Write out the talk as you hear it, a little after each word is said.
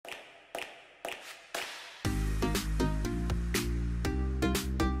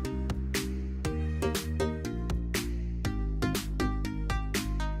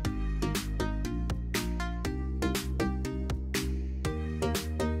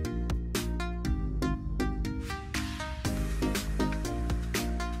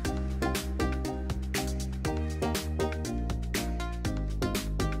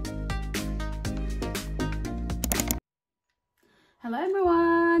Hello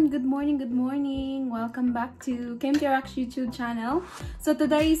everyone, good morning, welcome back to Thankyou's YouTube channel. So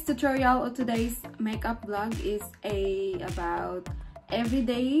today's tutorial or today's makeup vlog is about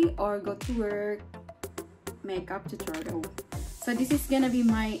everyday or go to work makeup tutorial. So this is gonna be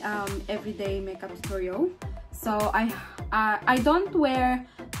my everyday makeup tutorial. So I don't wear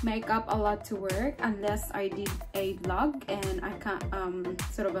makeup a lot to work unless I did a vlog and I can't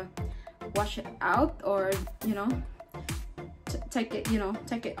sort of wash it out, or take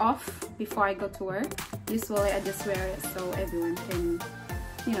it off before I go to work. Usually I just wear it so everyone can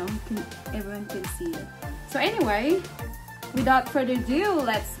everyone can see it. So anyway, without further ado,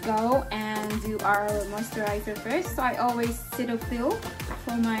 let's go and do our moisturizer first. So I always Cetaphil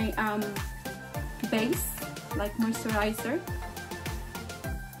for my base, like moisturizer.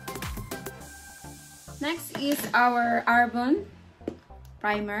 Next is our Arbonne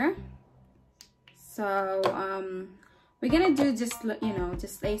primer. So we're gonna do just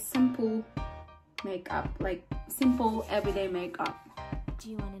a simple makeup, like simple everyday makeup. Do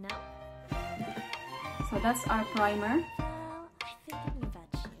you want to know? So that's our primer.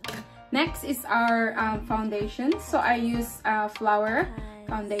 Next is our foundation. So I use Flower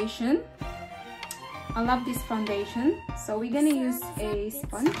foundation. I love this foundation. So we're gonna use a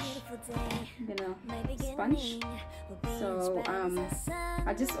sponge. So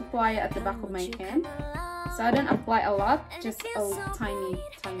I just apply it at the back of my hand. So I don't apply a lot, just a tiny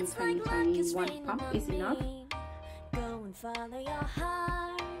one pump is enough. So I'll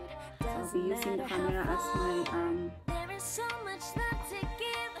be using the camera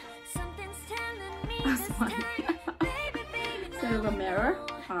as my sort of a mirror.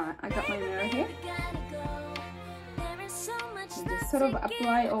 Alright, I got my mirror here. And just sort of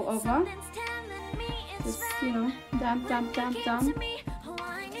apply all over. Just damp.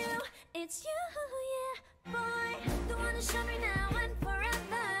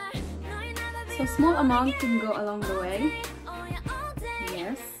 So small amount can go along the way.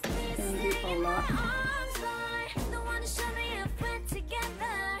 Yes, can do a lot.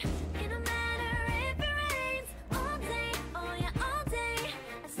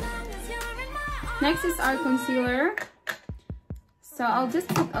 Next is our concealer. So I'll just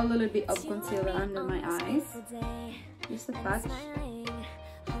put a little bit of concealer under my eyes. Just a touch.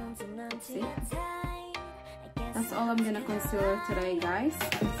 That's it. That's all I'm gonna concealer today, guys.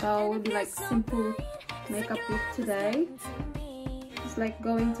 So it will be like simple makeup look today. It's like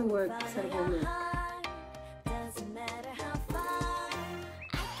going to work sort of a look.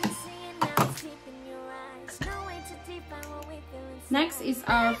 Next is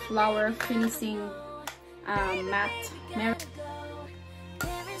our Flower finishing matte mirror,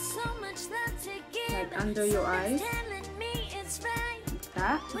 like under your eyes.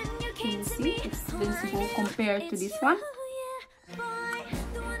 That can you see it's visible compared to this one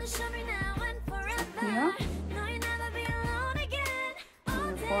here. On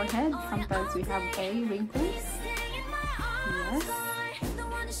your forehead, sometimes we have wrinkles. Yes.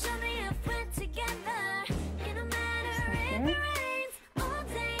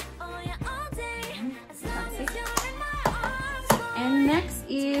 That's it. And next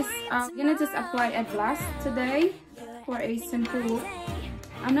is I'm gonna just apply a blush today for a simple look.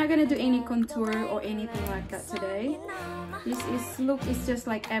 I'm not gonna do any contour or anything like that today. This look is just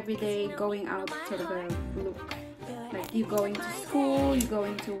like everyday going out sort of a look. Like you going to school, you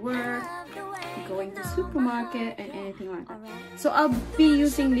going to work, you going to supermarket, and anything like that. So I'll be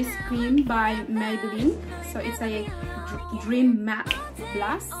using this cream by Maybelline. So it's a Dream Matte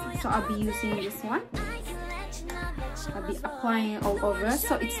Blush. So I'll be using this one. I'll be applying it all over.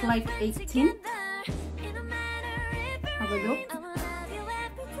 So it's like a tint. Have a look.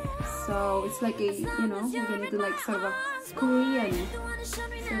 So it's like a, we're gonna do like sort of a Korean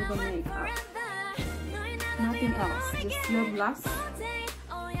sort of a makeup. Nothing else, just your blush.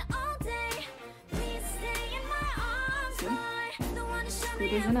 See?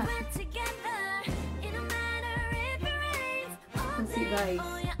 Good, isn't it? Let's see, guys.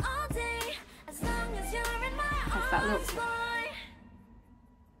 How's that look?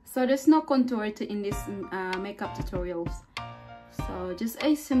 So there's no contour in this makeup tutorials. So just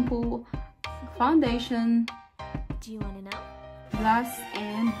a simple foundation, Do you want to know? blush,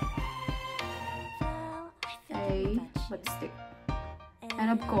 and a lipstick,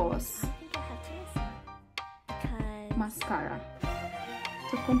 and of course mascara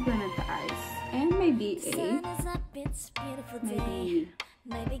to complement the eyes, and maybe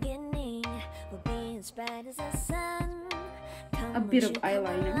a bit of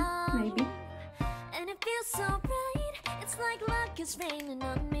eyeliner, maybe.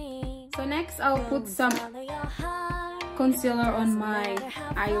 So next I'll put some concealer on my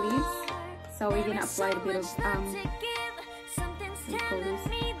eyelids, so we're gonna apply a bit of what do you call this?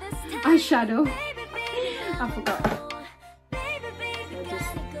 Eyeshadow. I forgot. So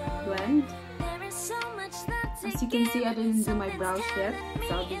just blend. As you can see, I didn't do my brows yet,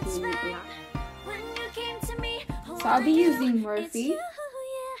 so I'll be doing it now. So I'll be using Morphe.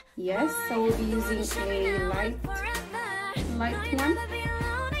 Yes, so we'll be using a light one. So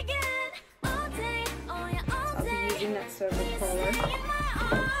I'll be using that sort of color.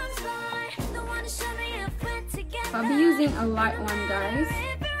 So I'll be using a light one, guys.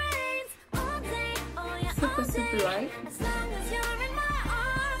 Super light.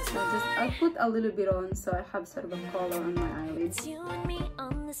 So I'll put a little bit on so I have sort of a color on my eyelids. You and me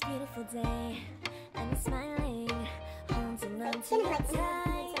on this beautiful day, and you're smiling, holding on to your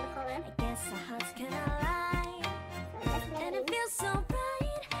tight. I guess our hearts can align, and it feels so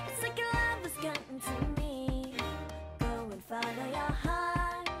bright. It's like your love has gotten to me. Go and follow your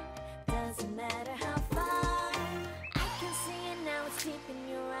heart, doesn't matter how far. I can see it now, it's deep in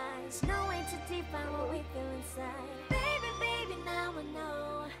your eyes. No way to define what we feel inside. Baby, now I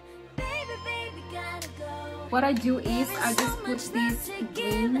know. Baby, gotta go. What I do is I just put this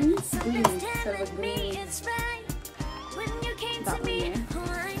green, sort of a green, that one there.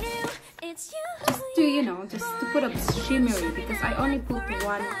 Just to, you know, just to put a shimmery, because I only put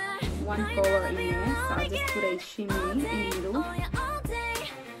one color in there, so I just put a shimmery in the middle,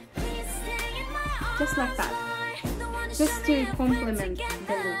 just like that, just to complement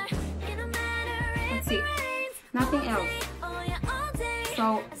the look. That's it, nothing else.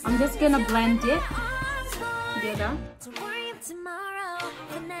 So I'm just gonna blend it together.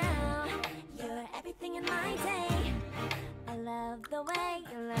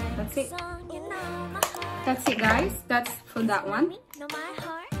 That's it. That's it, guys. That's for that one.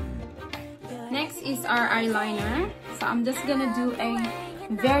 Next is our eyeliner. So I'm just gonna do a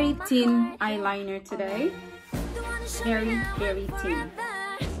very thin eyeliner today. Very thin.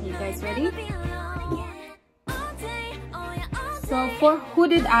 You guys ready? So for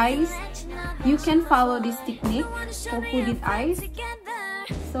hooded eyes, you can follow this technique for hooded eyes.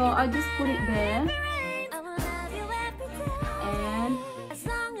 So I just put it there and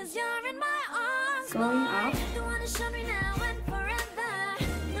going up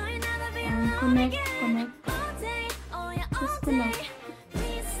and connect, just connect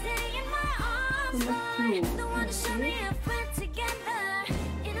through.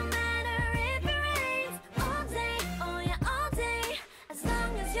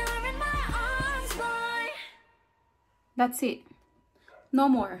 That's it. No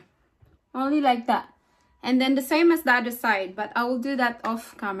more. Only like that. And then the same as the other side, but I will do that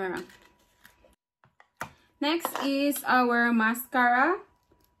off camera. Next is our mascara.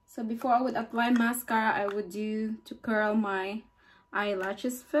 So before I would apply mascara, I would do to curl my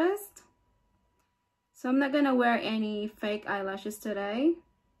eyelashes first. So I'm not gonna wear any fake eyelashes today.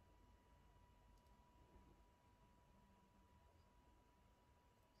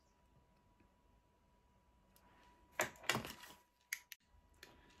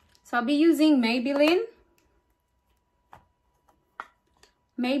 So I'll be using Maybelline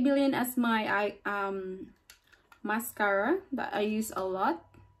as my mascara that I use a lot.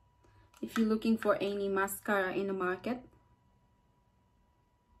 If you're looking for any mascara in the market.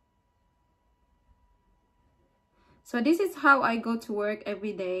 So this is how I go to work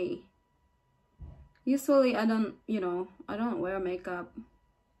every day. Usually I don't, I don't wear makeup.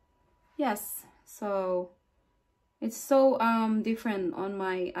 Yes, so it's so different on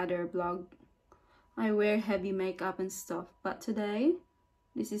my other blog. I wear heavy makeup and stuff, but today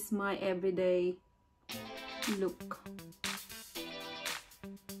this is my everyday look.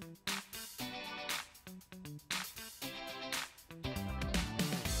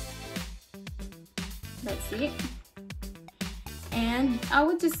 That's it. And I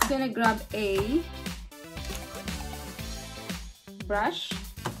was just gonna grab a brush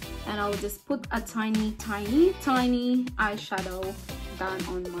and I'll just put a tiny eyeshadow down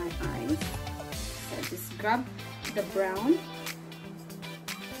on my eyes. So just grab the brown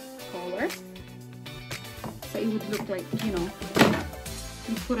color so it would look like, you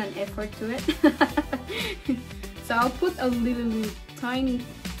put an effort to it. So I'll put a little tiny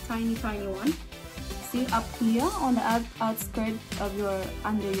one. See up here on the outskirt of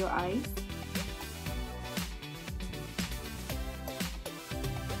under your eyes.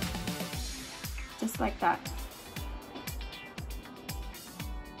 Just like that.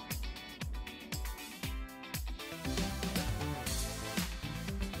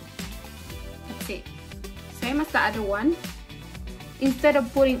 That's it. Same as the other one. Instead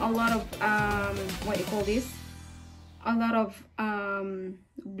of putting a lot of what you call this, a lot of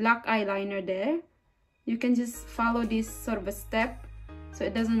black eyeliner there, you can just follow this sort of a step so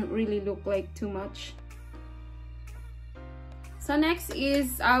it doesn't really look like too much. So next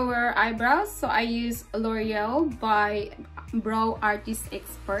is our eyebrows. So I use L'Oreal by Brow Artist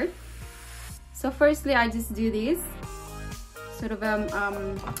Expert. So firstly, I just do this, sort of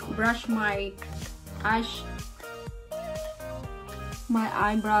brush my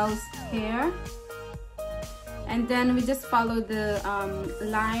eyebrows hair, and then we just follow the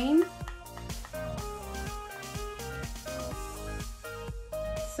line.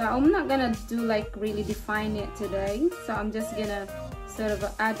 So I'm not gonna do like really define it today, so I'm just gonna sort of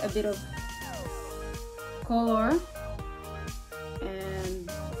add a bit of color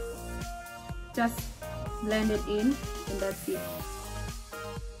and just blend it in, and that's it.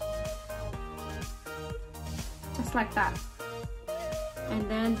 Just like that. And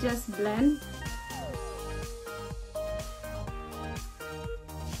then just blend.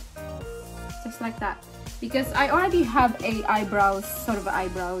 Just like that. Because I already have a eyebrows, sort of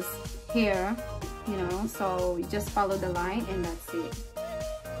eyebrows here, you know, so you just follow the line and that's it.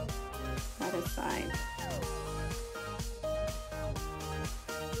 Other side.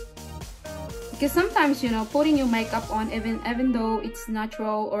 Because sometimes, you know, putting your makeup on, even though it's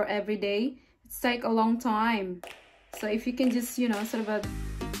natural or everyday, it's take a long time. So if you can just, you know, sort of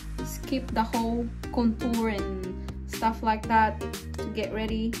skip the whole contour and stuff like that to get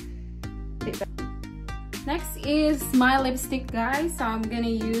ready. Next is my lipstick, guys. So I'm gonna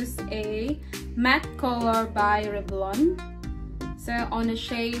use a matte color by Revlon. So on the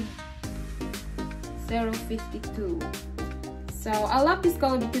shade 052. So I love this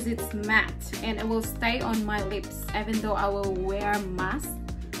color because it's matte and it will stay on my lips even though I will wear mask.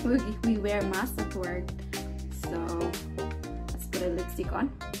 We wear mask at work. So let's put a lipstick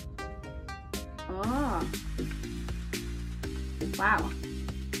on. Oh, wow.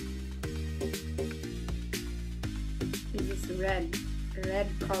 This is red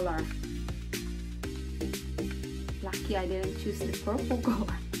color. Lucky I didn't choose the purple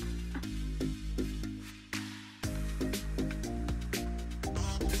color.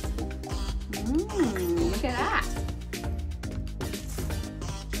 Look at that.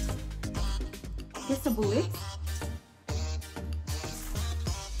 Here's the bullets.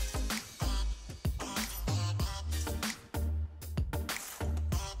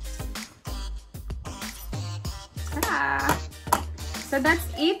 So that's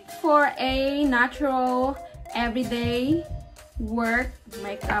it for a natural everyday work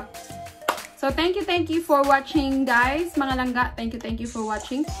makeup. So thank you for watching, guys, mga langga. Thank you for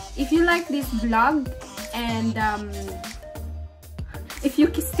watching. If you like this vlog and if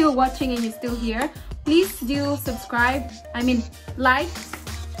you're still watching and you're still here, please do subscribe, like,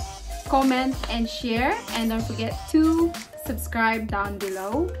 comment and share, and don't forget to subscribe down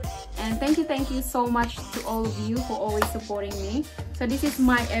below. And thank you so much to all of you who are always supporting me. So this is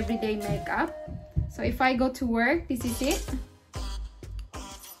my everyday makeup. So if I go to work, this is it.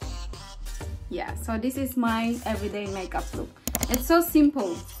 Yeah, so this is my everyday makeup look. It's so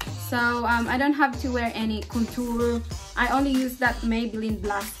simple. So I don't have to wear any contour. I only use that Maybelline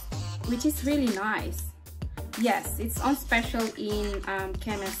Blast, which is really nice. Yes, it's on special in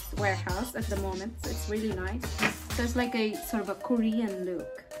Chemist Warehouse at the moment, so it's really nice. So it's like a sort of a Korean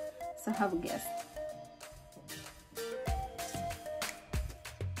look. So have a guess.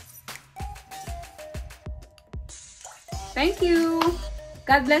 Thank you.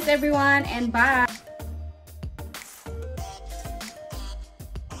 God bless everyone and bye.